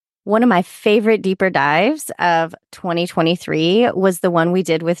One of my favorite deeper dives of 2023 was the one we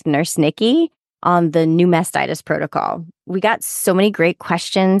did with Nurse Nikki on the new mastitis protocol. We got so many great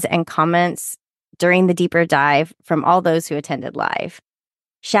questions and comments during the deeper dive from all those who attended live.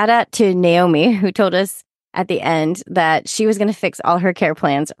 Shout out to Naomi, who told us at the end that she was going to fix all her care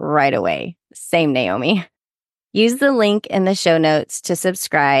plans right away. Same Naomi. Use the link in the show notes to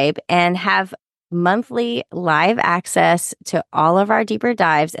subscribe and have monthly live access to all of our deeper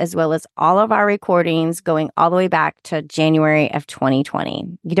dives, as well as all of our recordings going all the way back to January of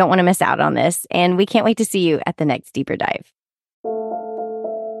 2020. You don't want to miss out on this, and we can't wait to see you at the next deeper dive.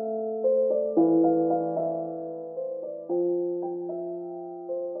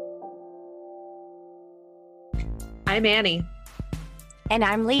 I'm Annie. And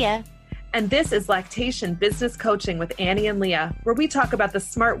I'm Leah. And this is Lactation Business Coaching with Annie and Leah, where we talk about the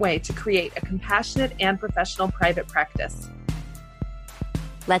smart way to create a compassionate and professional private practice.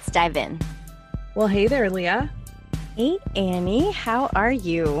 Let's dive in. Well, hey there, Leah. Hey, Annie. How are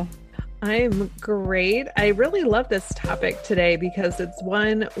you? I'm great. I really love this topic today because it's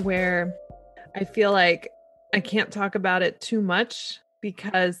one where I feel like I can't talk about it too much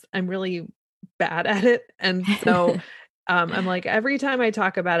because I'm really bad at it. And so I'm like, every time I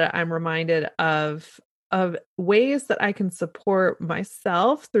talk about it, I'm reminded of ways that I can support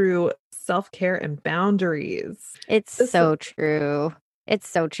myself through self-care and boundaries. It's so true. It's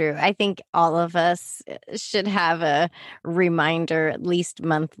so true. I think all of us should have a reminder, at least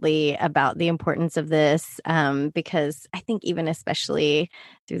monthly, about the importance of this, because I think even especially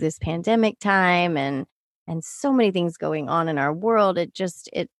through this pandemic time and so many things going on in our world, it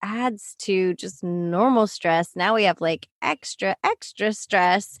adds to just normal stress. Now we have like extra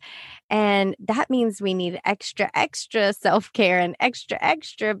stress, and that means we need extra self-care and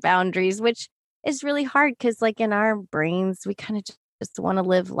extra boundaries, which is really hard because like in our brains, we kind of just want to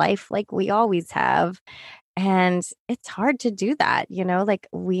live life like we always have. And it's hard to do that, like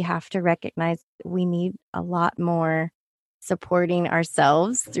we have to recognize we need a lot more supporting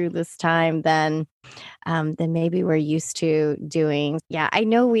ourselves through this time than maybe we're used to doing. Yeah, I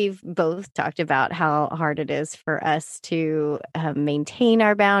know we've both talked about how hard it is for us to maintain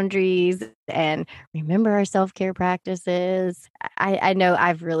our boundaries and remember our self-care practices. I know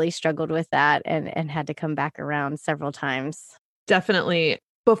I've really struggled with that and had to come back around several times. Definitely.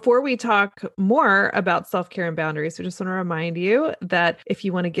 Before we talk more about self-care and boundaries, we just want to remind you that if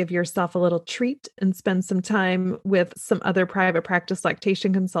you want to give yourself a little treat and spend some time with some other private practice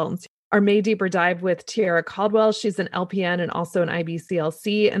lactation consultants, our May Deeper Dive with Tiara Caldwell, she's an LPN and also an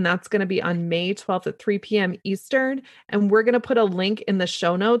IBCLC, and that's going to be on May 12th at 3 p.m. Eastern. And we're going to put a link in the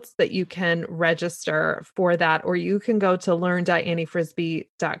show notes that you can register for that, or you can go to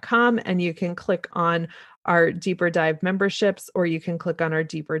learn.anniefrisbee.com and you can click on our Deeper Dive memberships, or you can click on our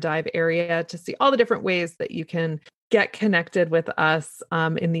Deeper Dive area to see all the different ways that you can get connected with us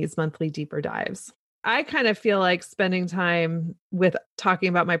in these monthly Deeper Dives. I kind of feel like spending time with talking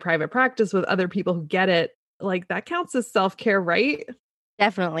about my private practice with other people who get it, like that counts as self-care, right?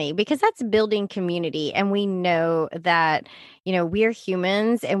 Definitely, because that's building community. And we know that, we're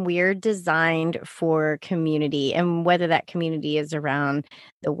humans and we're designed for community. And whether that community is around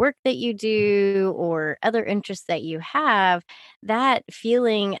the work that you do or other interests that you have, that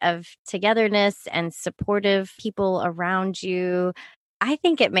feeling of togetherness and supportive people around you, I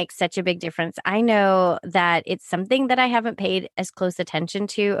think it makes such a big difference. I know that it's something that I haven't paid as close attention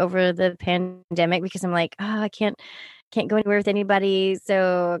to over the pandemic because I'm like, oh, I can't go anywhere with anybody.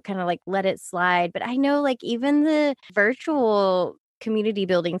 So kind of like let it slide. But I know like even the virtual community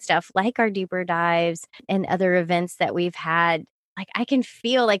building stuff, like our deeper dives and other events that we've had, like I can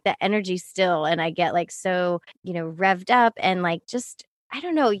feel like the energy still. And I get like so, revved up and like just, I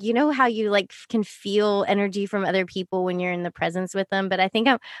don't know, how you like can feel energy from other people when you're in the presence with them. But I think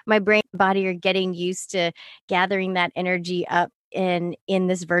my brain and body are getting used to gathering that energy up in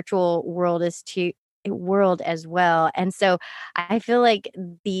this virtual world as well. And so I feel like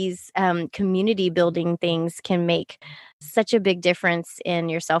these community building things can make such a big difference in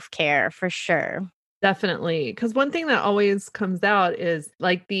your self-care for sure. Definitely. Because one thing that always comes out is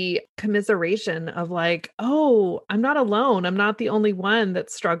like the commiseration of like, oh, I'm not alone. I'm not the only one that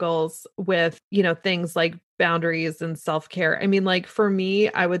struggles with, things like boundaries and self-care. I mean, like for me,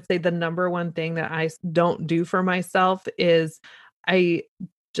 I would say the number one thing that I don't do for myself is I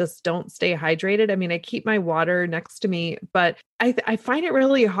just don't stay hydrated. I mean, I keep my water next to me, but I find it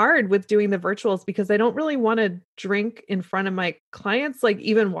really hard with doing the virtuals because I don't really want to drink in front of my clients, like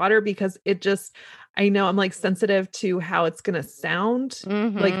even water, because I know I'm like sensitive to how it's going to sound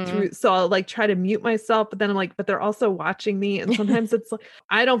like Mm-hmm. through. So I'll like try to mute myself, but then I'm like, but they're also watching me. And sometimes it's like,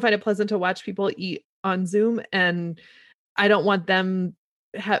 I don't find it pleasant to watch people eat on Zoom. And I don't want them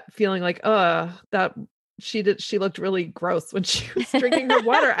feeling like, that she looked really gross when she was drinking her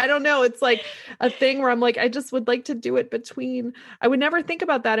water. I don't know. It's like a thing where I'm like, I just would like to do it between. I would never think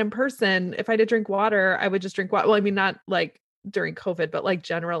about that in person. If I did drink water, I would just drink water. Well, I mean, not like during COVID, but like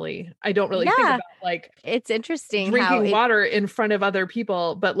generally, I don't really think Yeah, about like it's interesting how drinking water in front of other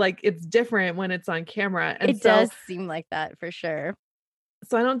people, but like it's different when it's on camera. And it so does seem like that for sure.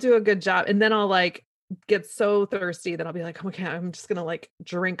 I don't do a good job. And then I'll like get so thirsty that I'll be like, okay, I'm just gonna like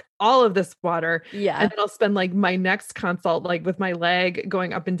drink all of this water. Yeah, And then I'll spend like my next consult like with my leg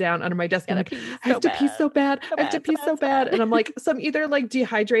going up and down under my desk. I'm gotta like, pee I so have to pee bad, so bad. so I have to bad, so pee bad, so so bad. bad. And I'm like, so I'm either like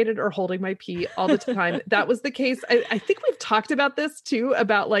dehydrated or holding my pee all the time. That was the case. I think we've talked about this too,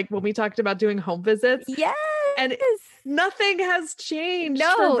 about like when we talked about doing home visits. Yes. And nothing has changed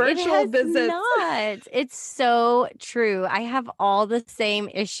for No, it virtual has visits. not. It's so true. I have all the same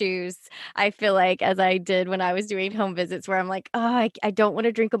issues, I feel like, as I did when I was doing home visits, where I'm like, oh, I don't want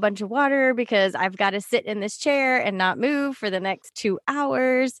to drink a bunch of water because I've got to sit in this chair and not move for the next 2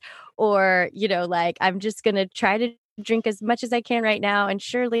 hours. Or, like I'm just going to try to drink as much as I can right now. And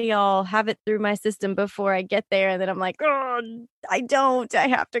surely I'll have it through my system before I get there. And then I'm like, oh, I don't. I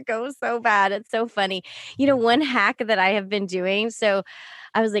have to go so bad. It's so funny. One hack that I have been doing. So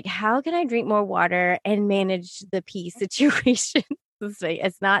I was like, how can I drink more water and manage the pee situation? This way,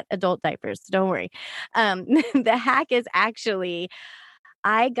 it's not adult diapers, so don't worry. The hack is actually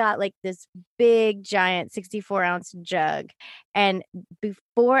I got like this big giant 64-ounce jug. And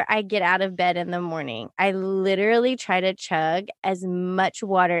before I get out of bed in the morning, I literally try to chug as much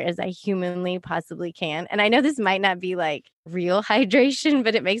water as I humanly possibly can. And I know this might not be like real hydration,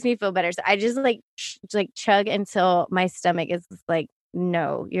 but it makes me feel better. So I just like chug until my stomach is like,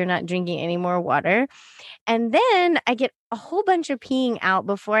 no, you're not drinking any more water. And then I get a whole bunch of peeing out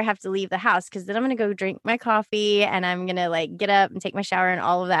before I have to leave the house because then I'm going to go drink my coffee and I'm going to like get up and take my shower and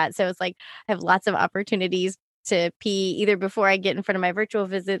all of that. So it's like I have lots of opportunities to pee either before I get in front of my virtual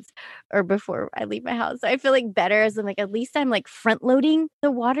visits or before I leave my house. So I feel like better as I'm like, at least I'm like front loading the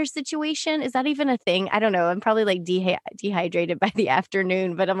water situation. Is that even a thing? I don't know. I'm probably like dehydrated by the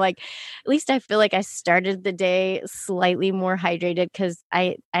afternoon, but I'm like, at least I feel like I started the day slightly more hydrated because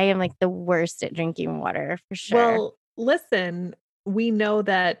I am like the worst at drinking water for sure. Well, listen, we know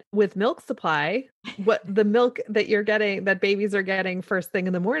that with milk supply, what the milk that you're getting, that babies are getting first thing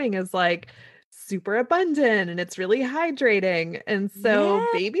in the morning is like super abundant and it's really hydrating. And so Yes,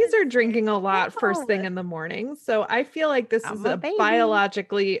 babies are drinking a lot first wow. thing in the morning. So I feel like this is I'm a a baby.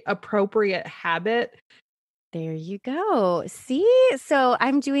 biologically appropriate habit. There you go. See? So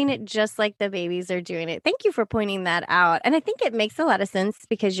I'm doing it just like the babies are doing it. Thank you for pointing that out. And I think it makes a lot of sense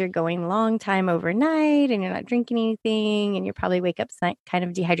because you're going long time overnight and you're not drinking anything and you probably wake up kind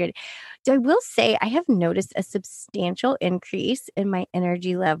of dehydrated. So I will say I have noticed a substantial increase in my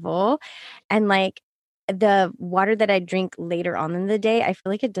energy level and like the water that I drink later on in the day, I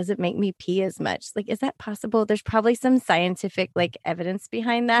feel like it doesn't make me pee as much. Like, is that possible? There's probably some scientific like evidence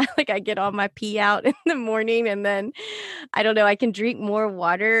behind that. Like I get all my pee out in the morning and then I don't know, I can drink more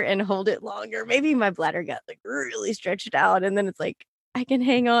water and hold it longer. Maybe my bladder got like really stretched out and then it's like I can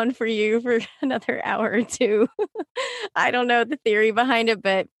hang on for you for another hour or two. I don't know the theory behind it,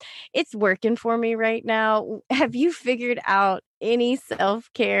 but it's working for me right now. Have you figured out any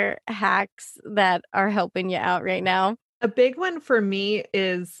self-care hacks that are helping you out right now? A big one for me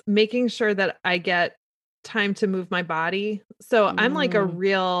is making sure that I get time to move my body. So I'm like a Mm.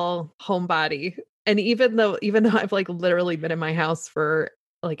 real homebody. And even though I've like literally been in my house for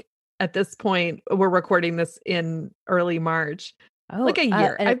like at this point, we're recording this in early March, Oh, like a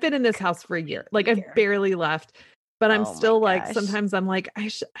year. and I've been in this house for a year. Like I've here. barely left. But I'm Oh my still like gosh. sometimes I'm like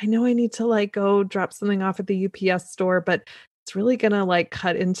I know I need to like go drop something off at the UPS store, but it's really gonna like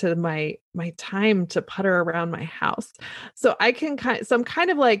cut into my time to putter around my house. So I'm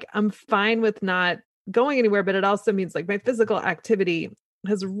kind of like I'm fine with not going anywhere, but it also means like my physical activity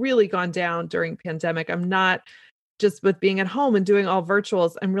has really gone down during pandemic. I'm not just with being at home and doing all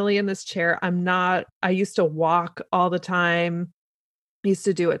virtuals. I'm really in this chair. I used to walk all the time. I used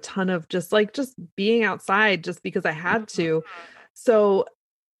to do a ton of just being outside just because I had to. So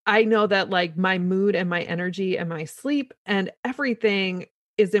I know that like my mood and my energy and my sleep and everything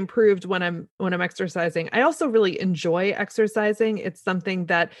is improved when I'm exercising. I also really enjoy exercising. It's something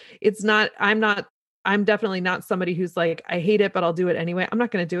that I'm definitely not somebody who's like I hate it but I'll do it anyway. I'm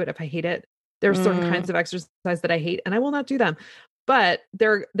not going to do it if I hate it. There are certain Mm, kinds of exercise that I hate and I will not do them. But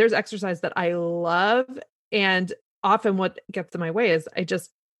there's exercise that I love. And often what gets in my way is I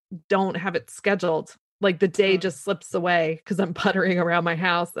just don't have it scheduled. Like the day Mm. just slips away because I'm puttering around my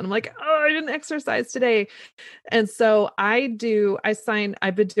house and I'm like, oh, I didn't exercise today. And so I've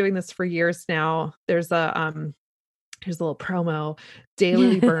been doing this for years now. Here's a little promo,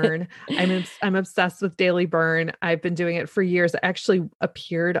 Daily Burn. I'm obsessed with Daily Burn. I've been doing it for years. I actually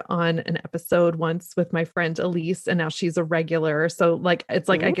appeared on an episode once with my friend Elise, and now she's a regular. So like, it's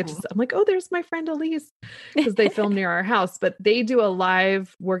like Ooh. I'm like, oh, there's my friend Elise, because they film near our house. But they do a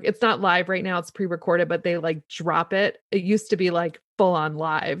live work. It's not live right now; it's pre-recorded, but they like drop it. It used to be like full on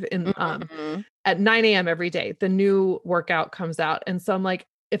live in Mhm. at 9 a.m. every day. The new workout comes out, and so I'm like,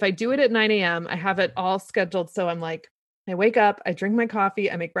 if I do it at 9 a.m., I have it all scheduled. So I'm like, I wake up, I drink my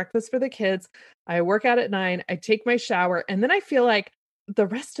coffee, I make breakfast for the kids, I work out at 9, I take my shower, and then I feel like the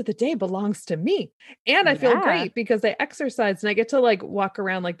rest of the day belongs to me. And I feel Yeah. great because I exercise and I get to like walk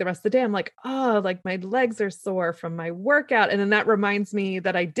around like the rest of the day. I'm like, oh, like my legs are sore from my workout. And then that reminds me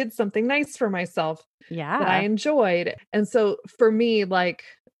that I did something nice for myself that I Yeah. enjoyed. And so for me, like,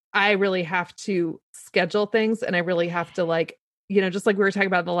 I really have to schedule things and I really have to like, just like we were talking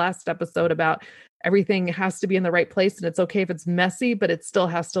about in the last episode about everything has to be in the right place and it's okay if it's messy, but it still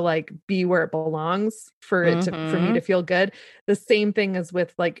has to like be where it belongs for me to Mhm. feel good. The same thing as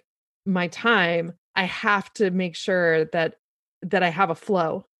with like my time. I have to make sure that I have a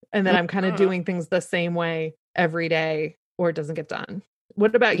flow and that I'm kind of Mhm. doing things the same way every day or it doesn't get done.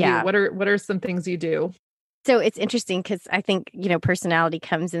 What about you? Yeah. What are some things you do? So it's interesting because I think, personality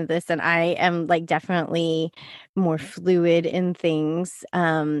comes into this, and I am like definitely more fluid in things,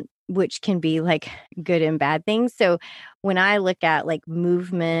 which can be like good and bad things. So when I look at like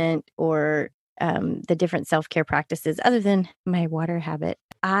movement or the different self care practices, other than my water habit,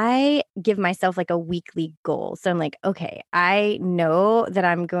 I give myself like a weekly goal. So I'm like, okay, I know that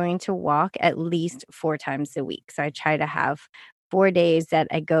I'm going to walk at least 4 times a week. So I try to have 4 days that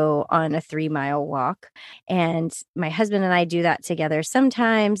I go on a 3-mile walk. And my husband and I do that together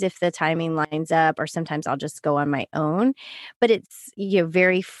sometimes if the timing lines up, or sometimes I'll just go on my own. But it's,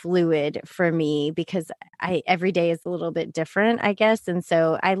 very fluid for me because every day is a little bit different, I guess. And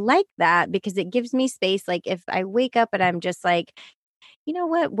so I like that because it gives me space. Like if I wake up and I'm just like, you know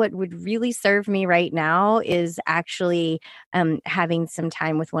what would really serve me right now is actually having some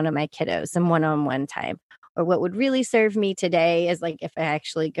time with one of my kiddos, some one-on-one time. Or what would really serve me today is like if I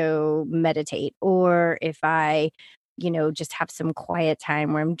actually go meditate, or if I just have some quiet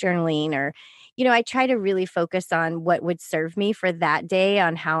time where I'm journaling, or I try to really focus on what would serve me for that day,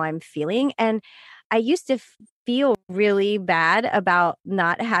 on how I'm feeling. And I used to feel really bad about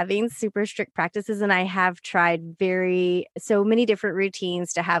not having super strict practices, and I have tried so many different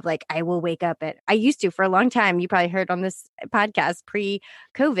routines to have. Like I will wake up at I used to for a long time, you probably heard on this podcast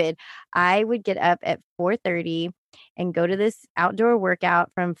pre-COVID, I would get up at 4:30 and go to this outdoor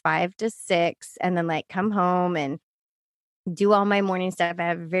workout from 5 to 6, and then like come home and do all my morning stuff. I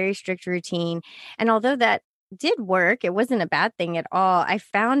have a very strict routine. And although that did work, it wasn't a bad thing at all. I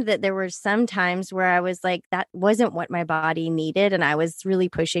found that there were some times where I was like, that wasn't what my body needed. And I was really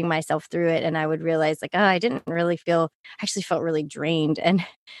pushing myself through it. And I would realize, like, oh, I didn't really I actually felt really drained and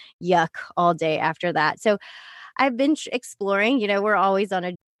yuck all day after that. So I've been exploring, we're always on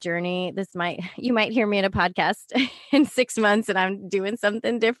a journey. You might hear me in a podcast in 6 months and I'm doing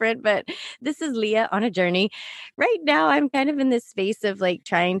something different, but this is Leah on a journey. Right now, I'm kind of in this space of like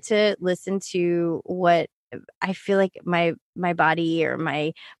trying to listen to what I feel like my body or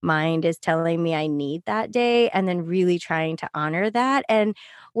my mind is telling me I need that day, and then really trying to honor that. And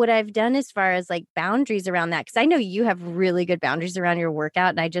what I've done as far as like boundaries around that, because I know you have really good boundaries around your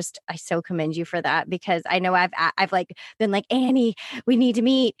workout, and I so commend you for that, because I know I've like been like, Annie, we need to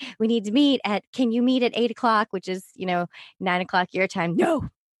meet at can you meet at 8 o'clock, which is 9 o'clock your time. No,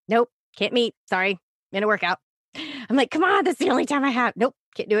 nope, can't meet. Sorry, in a workout. I'm like, come on, that's the only time I have. Nope,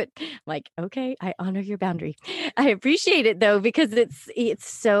 can't do it. I'm like, okay, I honor your boundary. I appreciate it though, because it's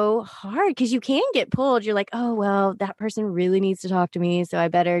so hard because you can get pulled. You're like, oh well, that person really needs to talk to me, so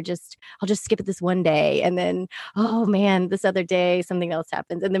I'll just skip it this one day, and then oh man, this other day something else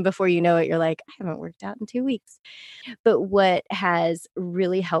happens, and then before you know it, you're like, I haven't worked out in 2 weeks. But what has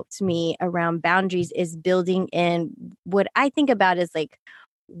really helped me around boundaries is building in what I think about as like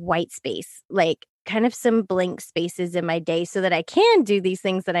white space, like kind of some blank spaces in my day so that I can do these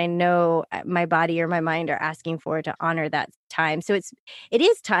things that I know my body or my mind are asking for, to honor that time. So it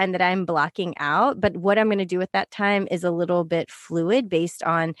is time that I'm blocking out, but what I'm going to do with that time is a little bit fluid based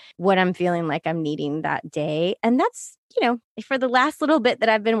on what I'm feeling like I'm needing that day. And that's, for the last little bit that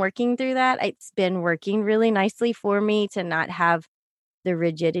I've been working through that, it's been working really nicely for me to not have the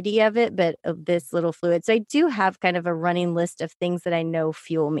rigidity of it, but of this little fluid. So I do have kind of a running list of things that I know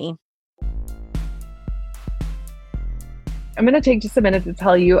fuel me. I'm going to take just a minute to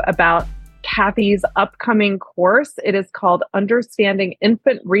tell you about Kathy's upcoming course. It is called Understanding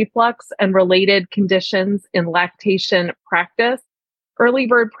Infant Reflux and Related Conditions in Lactation Practice. Early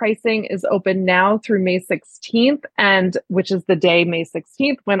bird pricing is open now through May 16th, and which is the day, May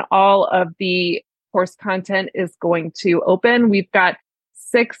 16th, when all of the course content is going to open. We've got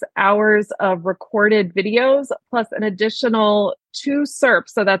 6 hours of recorded videos plus an additional 2 SERPs.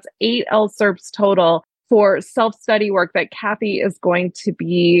 So that's 8 LSERPs total for self-study work that Kathy is going to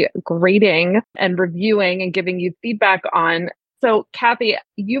be grading and reviewing and giving you feedback on. So Kathy,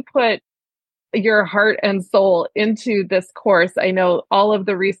 you put your heart and soul into this course. I know all of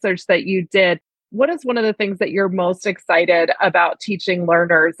the research that you did. What is one of the things that you're most excited about teaching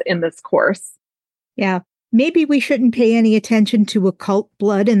learners in this course? Yeah, maybe we shouldn't pay any attention to occult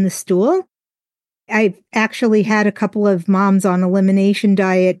blood in the stool. I've actually had a couple of moms on elimination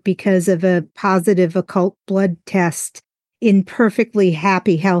diet because of a positive occult blood test in perfectly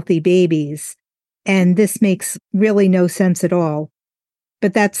happy, healthy babies. And this makes really no sense at all.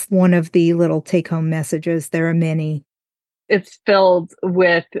 But that's one of the little take-home messages. There are many. It's filled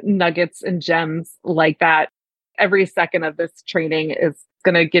with nuggets and gems like that. Every second of this training is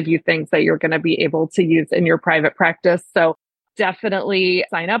going to give you things that you're going to be able to use in your private practice. So definitely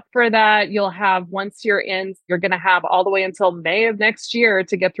sign up for that. You'll have, once you're in, you're going to have all the way until May of next year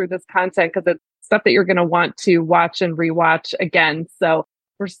to get through this content, because it's stuff that you're going to want to watch and rewatch again. So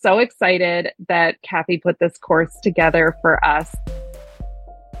we're so excited that Kathy put this course together for us.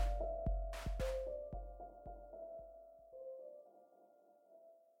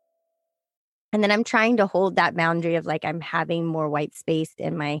 And then I'm trying to hold that boundary of like, I'm having more white space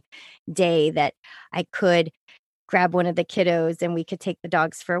in my day, that I could grab one of the kiddos and we could take the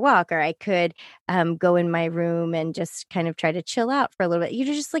dogs for a walk, or I could go in my room and just kind of try to chill out for a little bit. You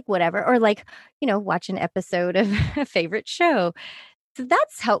just like whatever, or like, watch an episode of a favorite show. So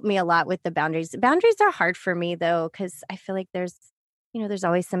that's helped me a lot with the boundaries. Boundaries are hard for me though, because I feel like there's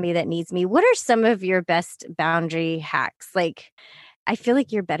always somebody that needs me. What are some of your best boundary hacks? Like, I feel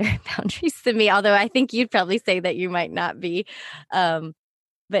like you're better at boundaries than me, although I think you'd probably say that you might not be.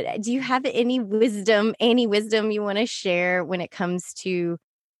 But do you have any wisdom you want to share when it comes to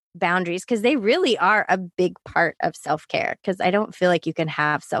boundaries? Because they really are a big part of self-care, because I don't feel like you can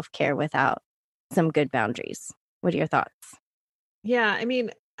have self-care without some good boundaries. What are your thoughts? Yeah, I mean,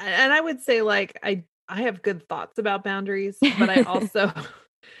 and I would say like, I have good thoughts about boundaries, but I also,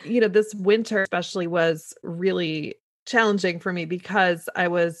 this winter especially was really challenging for me because I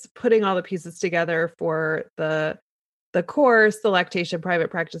was putting all the pieces together for the course, the Lactation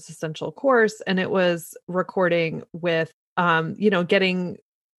Private Practice Essential course, and it was recording with getting,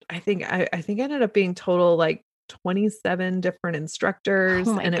 I think I ended up being total like 27 different instructors.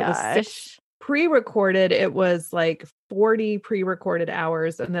 Oh my and gosh. It was 6 pre-recorded. It was like 40 pre-recorded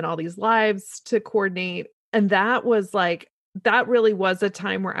hours and then all these lives to coordinate. And that really was a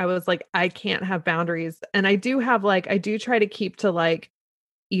time where I was like, I can't have boundaries. And I do try to keep to like,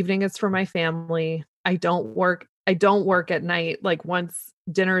 evening is for my family. I don't work at night. Like once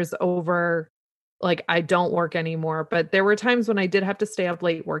dinner is over, like I don't work anymore. But there were times when I did have to stay up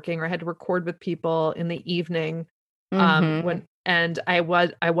late working, or I had to record with people in the evening. And I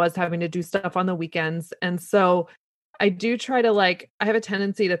was having to do stuff on the weekends. And so I do try to I have a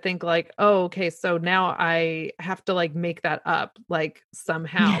tendency to think like, oh, okay, so now I have to like make that up like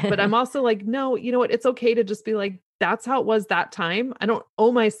somehow. But I'm also like, no, you know what? It's okay to just be like, that's how it was that time. I don't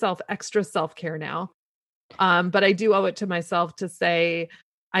owe myself extra self-care now. But I do owe it to myself to say,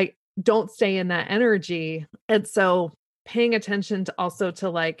 I don't stay in that energy. And so paying attention to also to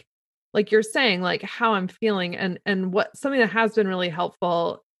like you're saying, like how I'm feeling and what something that has been really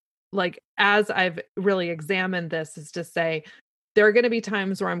helpful, like as I've really examined this, is to say, there are going to be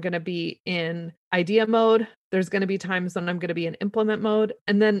times where I'm going to be in idea mode. There's going to be times when I'm going to be in implement mode.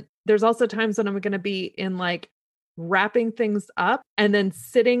 And then there's also times when I'm going to be in like wrapping things up and then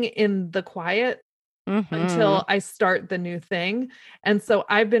sitting in the quiet until I start the new thing. And so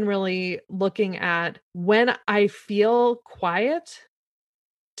I've been really looking at when I feel quiet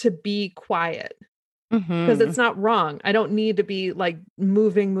to be quiet, because it's not wrong. I don't need to be like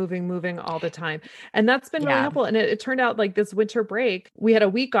moving all the time. And that's been really helpful. And it turned out like this winter break, we had a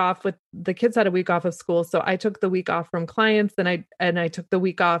week off with the kids had a week off of school. So I took the week off from clients and I took the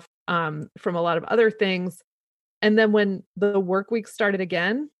week off from a lot of other things. And then when the work week started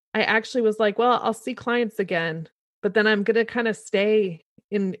again, I actually was like, well, I'll see clients again, but then I'm going to kind of stay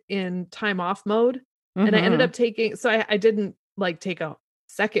in time off mode. And I ended up taking, so I didn't like take a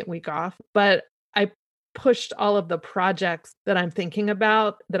second week off, but I pushed all of the projects that I was thinking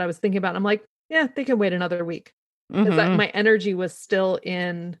about. I'm like, yeah, they can wait another week because Mhm. my energy was still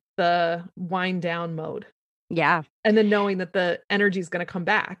in the wind down mode. Yeah. And then knowing that the energy is going to come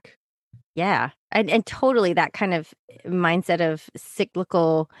back. Yeah. And totally that kind of mindset of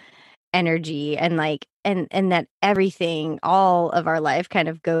cyclical energy and like and that everything, all of our life kind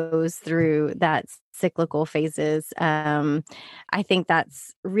of goes through that cyclical phases. I think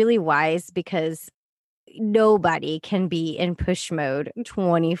that's really wise because nobody can be in push mode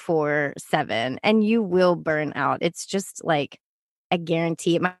 24/7 and you will burn out. It's just like a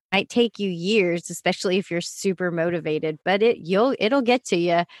guarantee. It might take you years, especially if you're super motivated, but it'll get to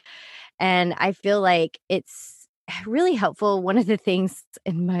you. And I feel like it's really helpful. One of the things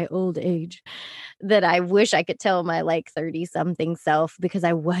in my old age that I wish I could tell my like 30 something self, because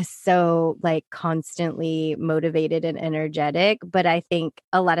I was so like constantly motivated and energetic. But I think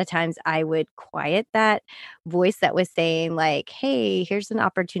a lot of times I would quiet that voice that was saying, like, hey, here's an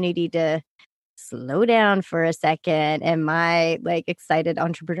opportunity to slow down for a second. And my like excited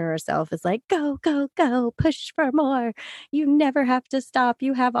entrepreneur self is like, go, go, go, push for more. You never have to stop.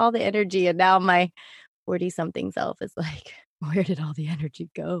 You have all the energy. And now my 40 something self is like, where did all the energy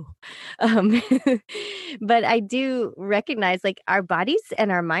go? Um, but I do recognize like our bodies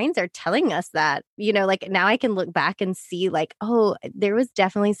and our minds are telling us that, like now I can look back and see like, oh, there was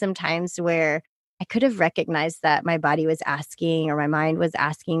definitely some times where I could have recognized that my body was asking or my mind was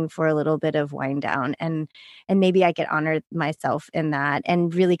asking for a little bit of wind down, and maybe I could honor myself in that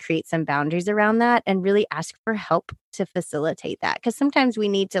and really create some boundaries around that and really ask for help to facilitate that, because sometimes we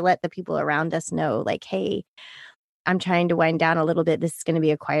need to let the people around us know like, hey, I'm trying to wind down a little bit. This is going to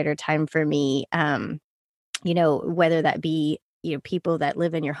be a quieter time for me. Whether that be, people that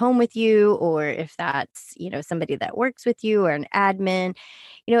live in your home with you, or if that's, somebody that works with you or an admin,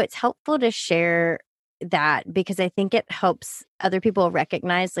 it's helpful to share that, because I think it helps other people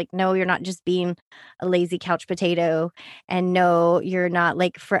recognize like, no, you're not just being a lazy couch potato, and no, you're not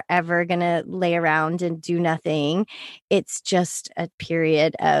like forever gonna lay around and do nothing. It's just a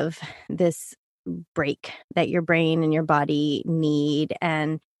period of this break that your brain and your body need.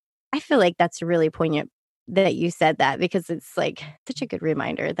 And I feel like that's really poignant that you said that, because it's like such a good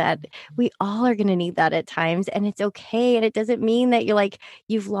reminder that we all are going to need that at times, and it's okay. And it doesn't mean that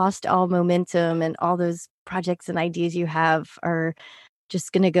you've lost all momentum and all those projects and ideas you have are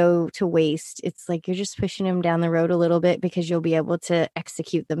just going to go to waste. It's like you're just pushing them down the road a little bit, because you'll be able to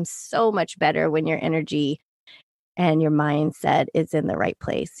execute them so much better when your energy and your mindset is in the right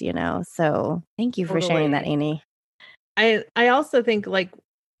place. So thank you for sharing that, Totally. Amy. I also think like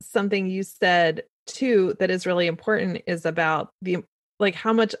something you said too that is really important is about the like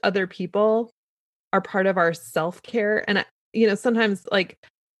how much other people are part of our self-care. And sometimes like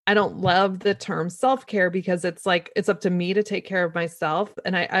I don't love the term self-care because it's like it's up to me to take care of myself.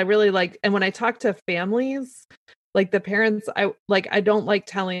 And I really like, and when I talk to families, like the parents, I don't like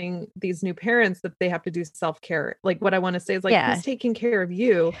telling these new parents that they have to do self-care. Like what I want to say is like, Yeah. who's taking care of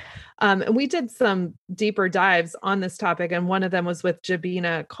you? And we did some deeper dives on this topic. And one of them was with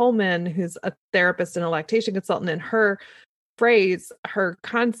Jabina Coleman, who's a therapist and a lactation consultant. And her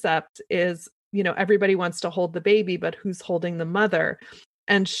concept is, everybody wants to hold the baby, but who's holding the mother?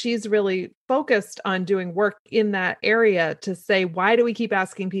 And she's really focused on doing work in that area to say, why do we keep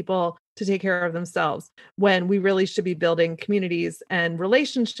asking people to take care of themselves when we really should be building communities and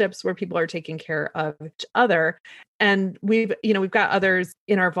relationships where people are taking care of each other? And we've got others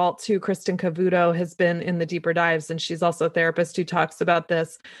in our vault too. Kristen Cavuto has been in the deeper dives, and she's also a therapist who talks about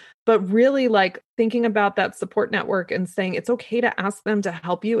this. But really like thinking about that support network and saying it's okay to ask them to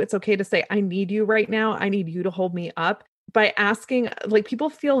help you. It's okay to say, I need you right now. I need you to hold me up. By asking, like people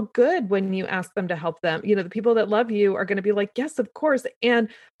feel good when you ask them to help them. The people that love you are going to be like, yes, of course. And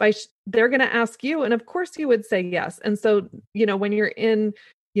they're going to ask you. And of course you would say yes. And so, when you're in,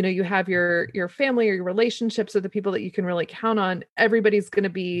 you have your family or your relationships with the people that you can really count on, everybody's going to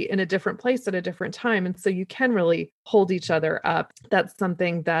be in a different place at a different time. And so you can really hold each other up. That's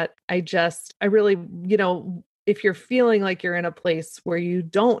something that I really, if you're feeling like you're in a place where you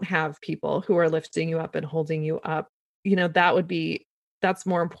don't have people who are lifting you up and holding you up, that's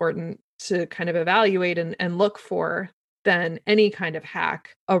more important to kind of evaluate and look for than any kind of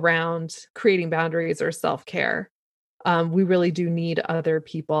hack around creating boundaries or self-care. We really do other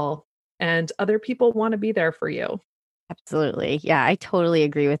people, and other people want to be there for you. Absolutely. Yeah, I totally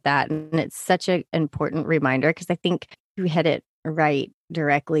agree with that. And it's such an important reminder, because I think you hit it right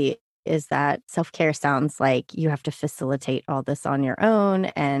directly, is that self-care sounds like you have to facilitate all this on your own.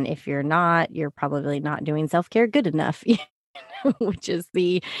 And if you're not, you're probably not doing self-care good enough. which is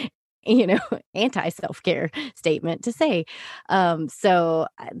the anti self-care statement to say. So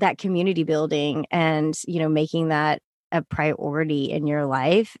that community building and, making that a priority in your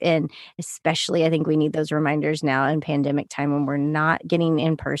life. And especially, I think we need those reminders now in pandemic time when we're not getting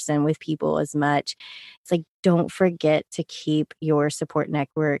in person with people as much. It's like, don't forget to keep your support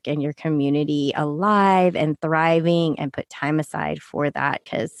network and your community alive and thriving and put time aside for that,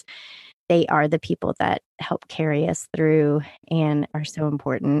 because they are the people that help carry us through and are so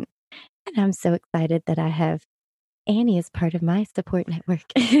important. And I'm so excited that I have Annie as part of my support network.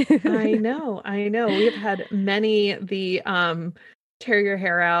 I know. We've had many tear your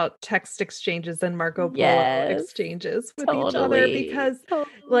hair out text exchanges and Marco Polo exchanges with each other, because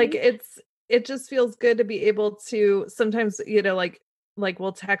like it just feels good to be able to sometimes, like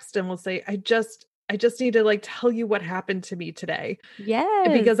we'll text and we'll say, I just need to like tell you what happened to me today. Yes.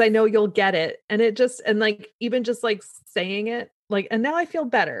 Because I know you'll get it. And even just like saying it, like, and now I feel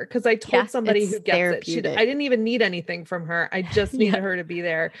better because I told somebody who gets it. I didn't even need anything from her. I just needed her to be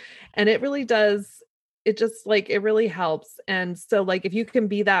there. And it really does. It just like, it really helps. And so like, if you can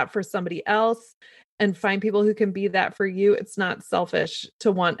be that for somebody else and find people who can be that for you, it's not selfish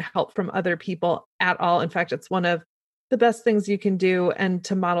to want help from other people at all. In fact, it's one of the best things you can do, and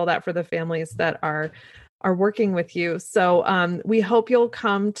to model that for the families that are working with you. So we hope you'll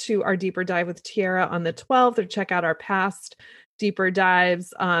come to our deeper dive with Tiara on the 12th, or check out our past deeper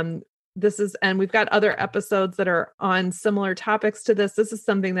dives. And we've got other episodes that are on similar topics to this. This is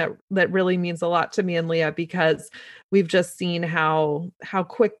something that really means a lot to me and Leah, because we've just seen how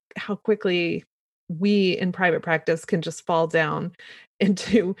quickly we in private practice can just fall down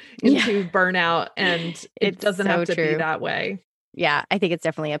into burnout, and it doesn't have to be that way. Yeah, I think it's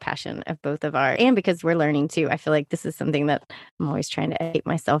definitely a passion of both of ours. And because we're learning too, I feel like this is something that I'm always trying to educate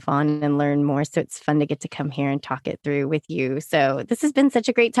myself on and learn more. So it's fun to get to come here and talk it through with you. So this has been such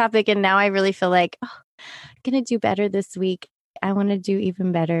a great topic. And now I really feel like, I'm going to do better this week. I want to do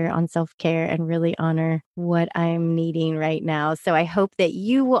even better on self-care and really honor what I'm needing right now. So I hope that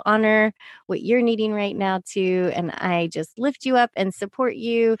you will honor what you're needing right now too. And I just lift you up and support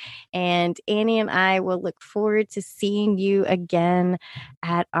you. And Annie and I will look forward to seeing you again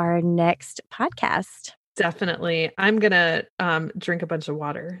at our next podcast. Definitely. I'm going to drink a bunch of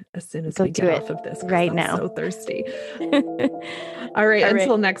water as soon as we get off of this right now. I'm so thirsty. All right.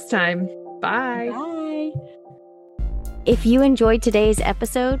 Until next time. Bye. Bye. If you enjoyed today's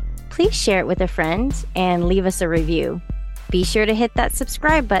episode, please share it with a friend and leave us a review. Be sure to hit that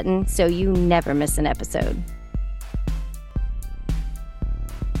subscribe button so you never miss an episode.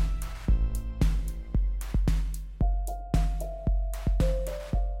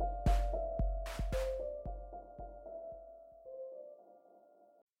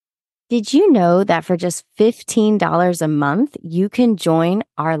 Did you know that for just $15 a month, you can join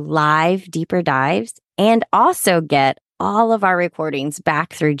our live deeper dives and also get all of our recordings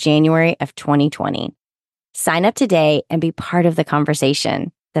back through January of 2020? Sign up today and be part of the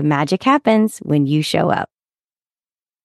conversation. The magic happens when you show up.